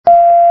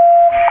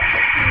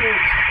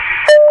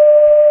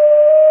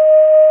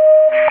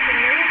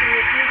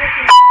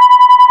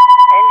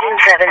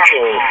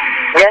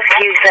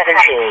Rescue 17,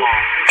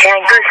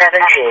 Tanker 17,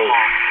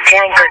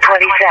 Tanker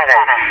 27,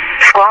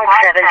 Squad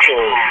 17,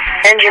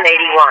 Engine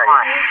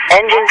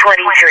 81, Engine 23,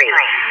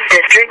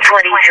 District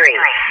 23,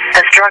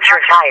 a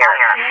structure fire,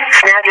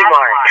 Snappy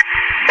marked,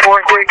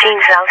 413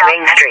 South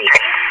Main Street,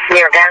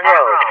 near Van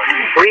Road,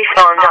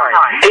 respond on,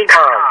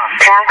 Ecom,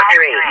 TAC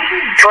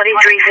 3,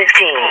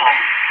 2315.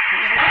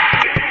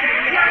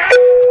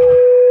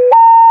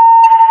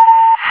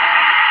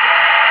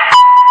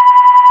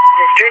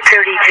 District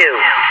 32,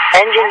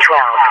 Engine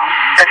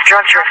 12, a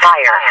structure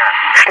fire,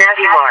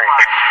 Snappy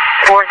marked,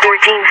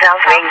 413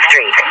 South Main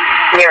Street,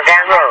 near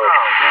Van Road,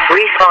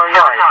 respond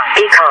on,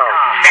 Ecom,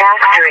 TAC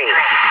 3,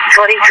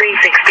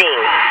 2316.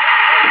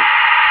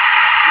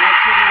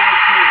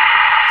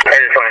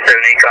 Engine 27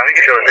 Ecom, you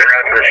can show us in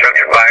route to the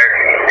structure fire.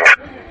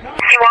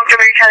 You walked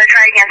over each other,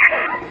 try again.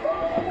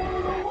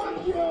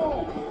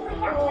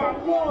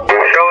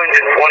 Show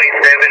engine 27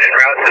 en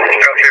route to the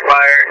structure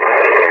fire.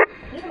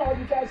 Teams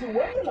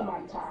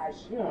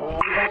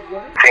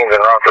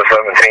en route to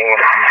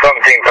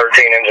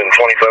 1713 engine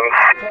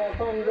 27.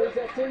 Go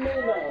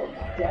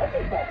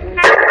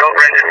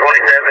for engine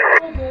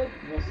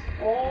 27.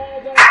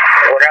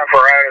 What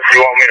apparatus do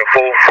you want me to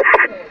pull?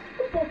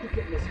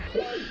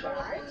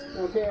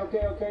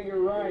 Okay,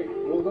 you're right.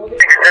 We'll go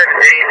get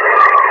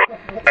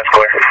 16. That's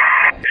clear.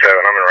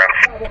 7, I'm in route.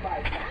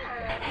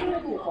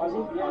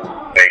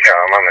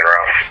 Ecom, I'm en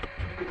route.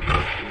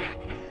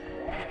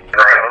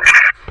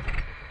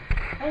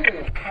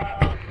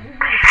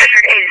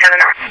 District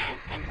 87.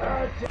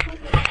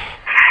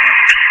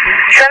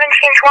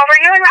 1712,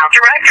 are you en route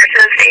direct or to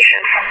the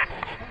station?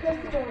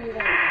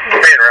 I'm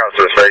en route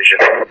to the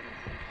station.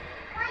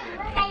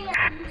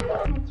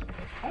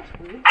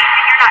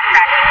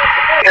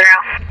 You're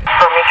out.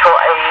 For mutual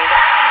aid,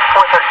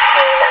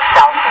 413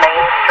 South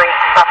Main Street,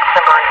 box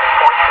number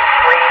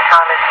 423,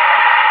 time is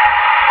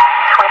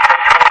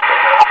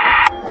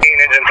 2322.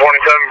 Engine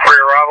 27 for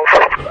your arrival.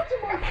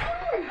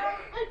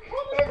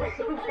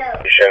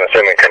 You should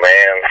assume in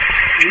command.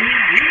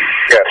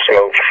 Got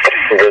smoke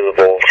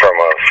visible from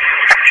a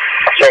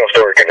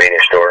single-story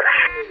convenience store.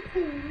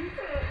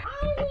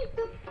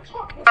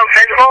 Oh,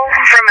 visible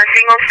from a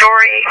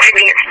single-story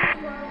convenience.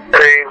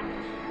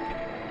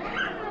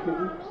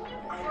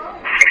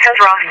 It says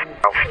Ross.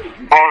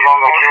 Phone's on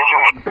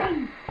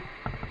location.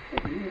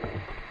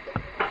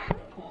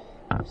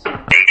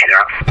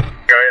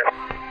 Go ahead.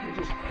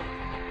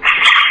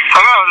 I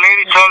got a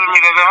lady telling me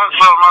that there's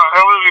some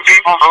elderly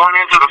people going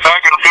into the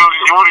back of the building.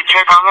 You want to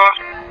check on that?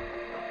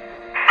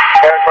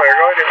 That's fine.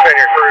 Go ahead and send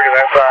your crew to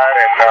that side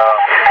and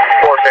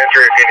force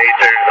entry if you need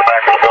to the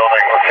back of the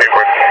building. Let's see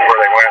where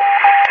they went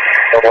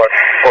and what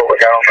we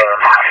got on the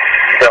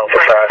Delta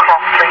side.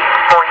 Cross street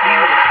for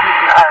you.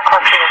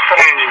 Close to the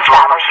city.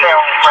 Battleship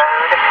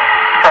Road.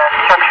 The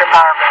structure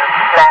fire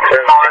move.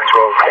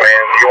 1712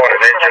 command. You want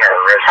an engine or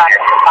a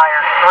rescue? Fire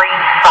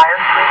 3, fire.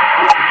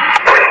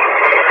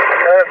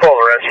 Pull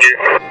the rescue.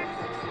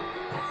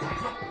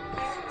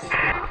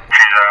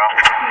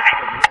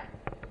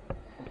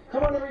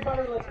 Come on,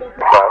 everybody, let's go.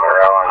 Climbing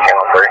around on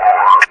channel 3.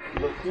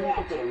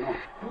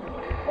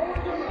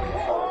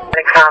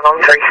 65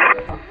 on 3.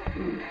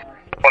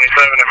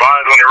 27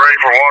 advise when you're ready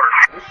for water.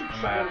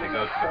 I have to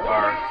go to the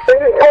car.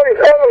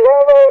 27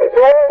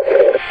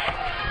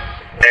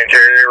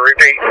 Interior,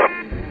 repeat.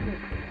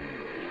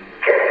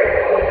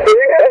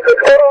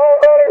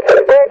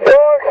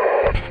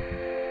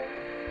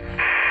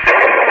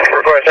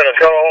 Request a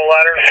skull hole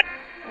ladder.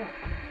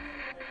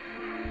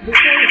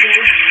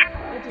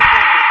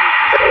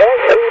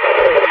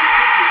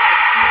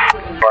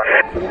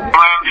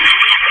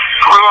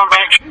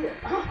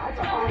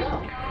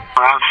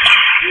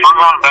 We're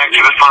going back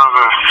to the front of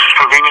the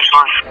convenience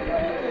store.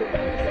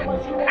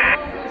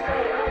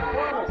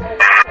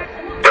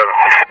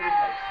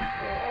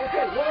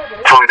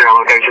 Tell me their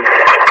location.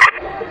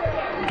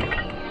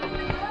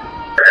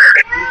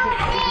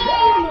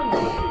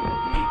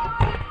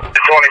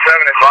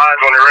 27 advise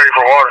when you're ready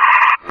for water.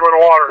 Go to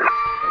water.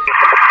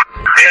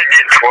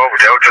 Engine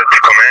 12 Delta to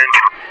command.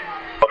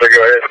 Okay, go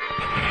ahead.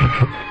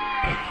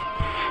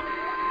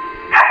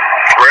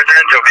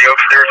 Residents of the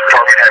upstairs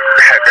apartment have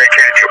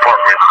vacated the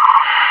apartment.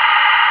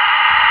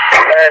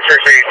 That's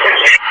received.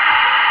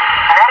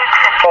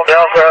 Well,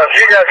 Delta, if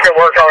you guys can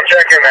work on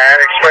checking the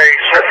attic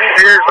space,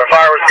 here's the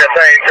fire was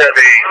contained to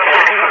the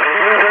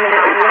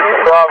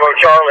Bravo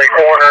Charlie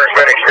corner has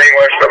been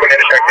extinguished, so we need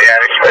to check the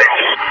attic space.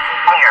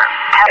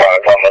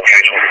 On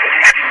location.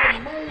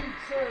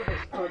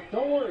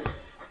 Don't worry,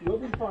 you'll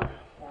be fine.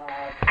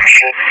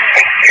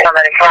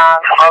 95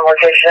 on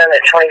location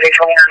at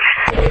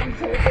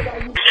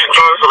 2329.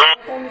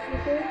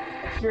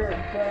 Sure.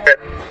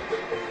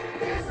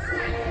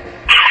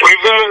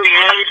 We've been in the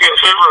attic in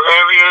several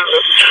areas.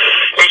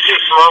 It's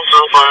just smoke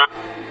so far.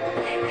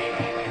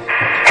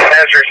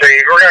 That's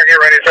received. We're going to get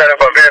ready to set up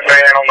a vent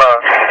fan on the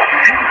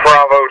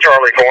Bravo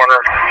Charlie corner.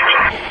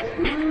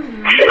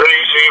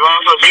 Receive.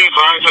 Also, be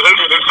advised that this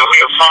is going to be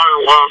a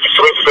firewall to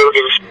switch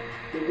buildings.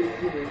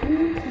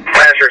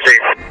 That's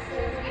received.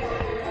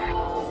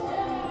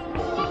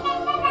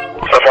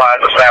 Supply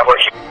is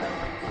established.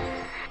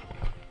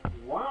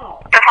 Wow.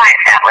 Supply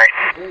established.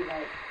 Great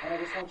night. And I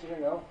just want you to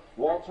know,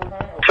 Walter and I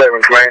are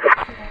 7 command.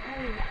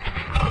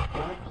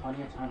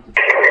 plenty of time to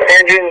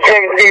Engine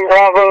 17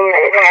 Bravo.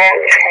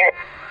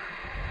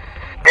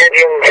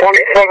 Engine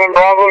 27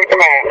 Bravo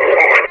command.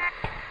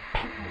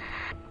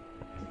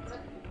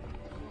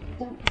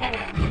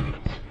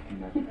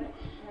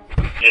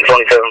 Engine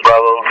 27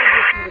 Bravo.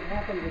 It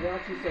happened without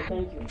you, so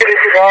thank you.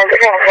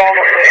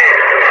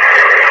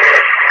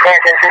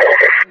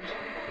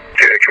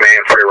 To the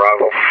command for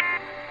arrival.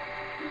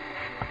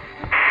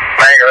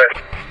 Hang on.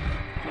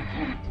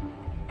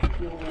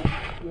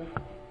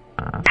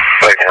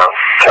 Wait now.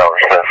 Tower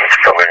 7.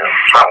 Come in.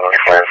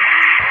 Highlands Texas.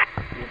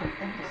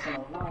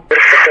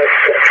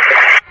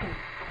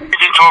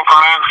 Engine 12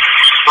 command.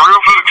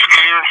 Real good,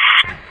 clear.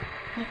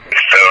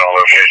 Still on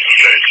location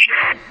stage.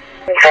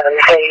 7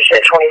 stage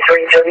at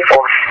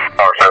 2334.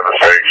 Tower 7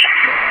 stage.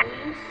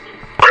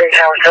 Clear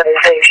tower 7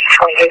 stage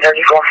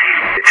 2334.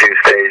 2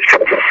 stage.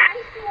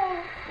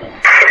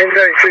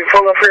 N32,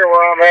 pull up here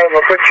where I'm at. I'm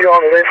going to put you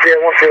on the list here. I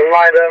want you to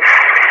light up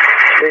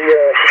the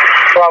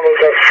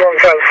Bravo's up front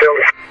side of the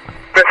building.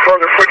 Just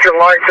want to put your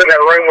lights in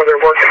that room where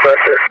they're working back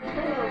there.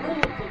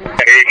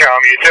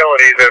 ECOM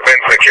utilities have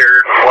been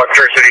secured.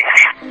 Electricity.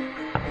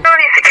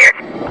 Facility secured.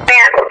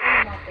 Man. Go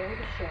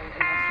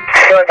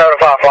ahead and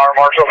notify fire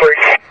marshal,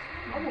 please.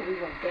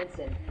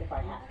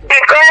 Go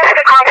ahead with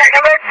the contact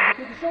number.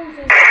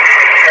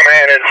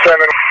 Command is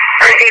 7.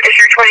 Received as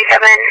your 27.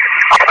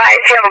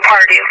 Advise you have a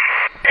part due.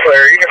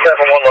 Clear. You can set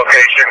from one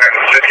location and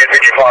just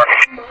continue far.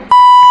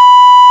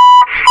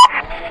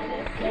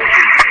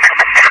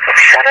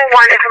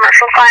 7-1 to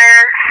commercial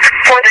fire.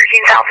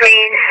 413 South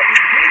Main.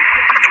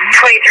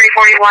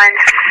 2341.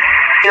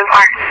 New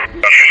car.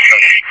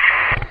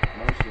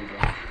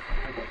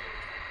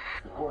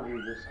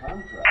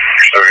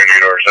 Still going to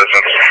need our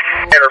assistance.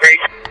 And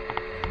repeat.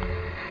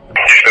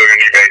 You're still going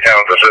to need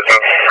Baytown's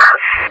assistance.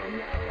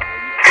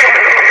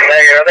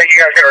 Thank you. I think you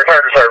guys can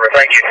return to service.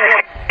 Thank you.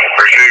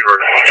 Receiver,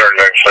 return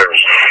back to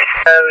service.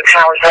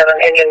 Tower 7,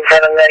 Engine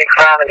 7, Medic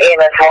 5, and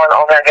EMS 1,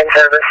 all back in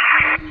service.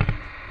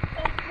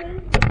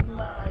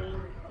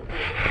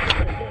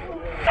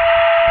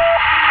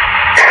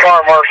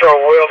 Fire marshal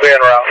will be en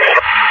route.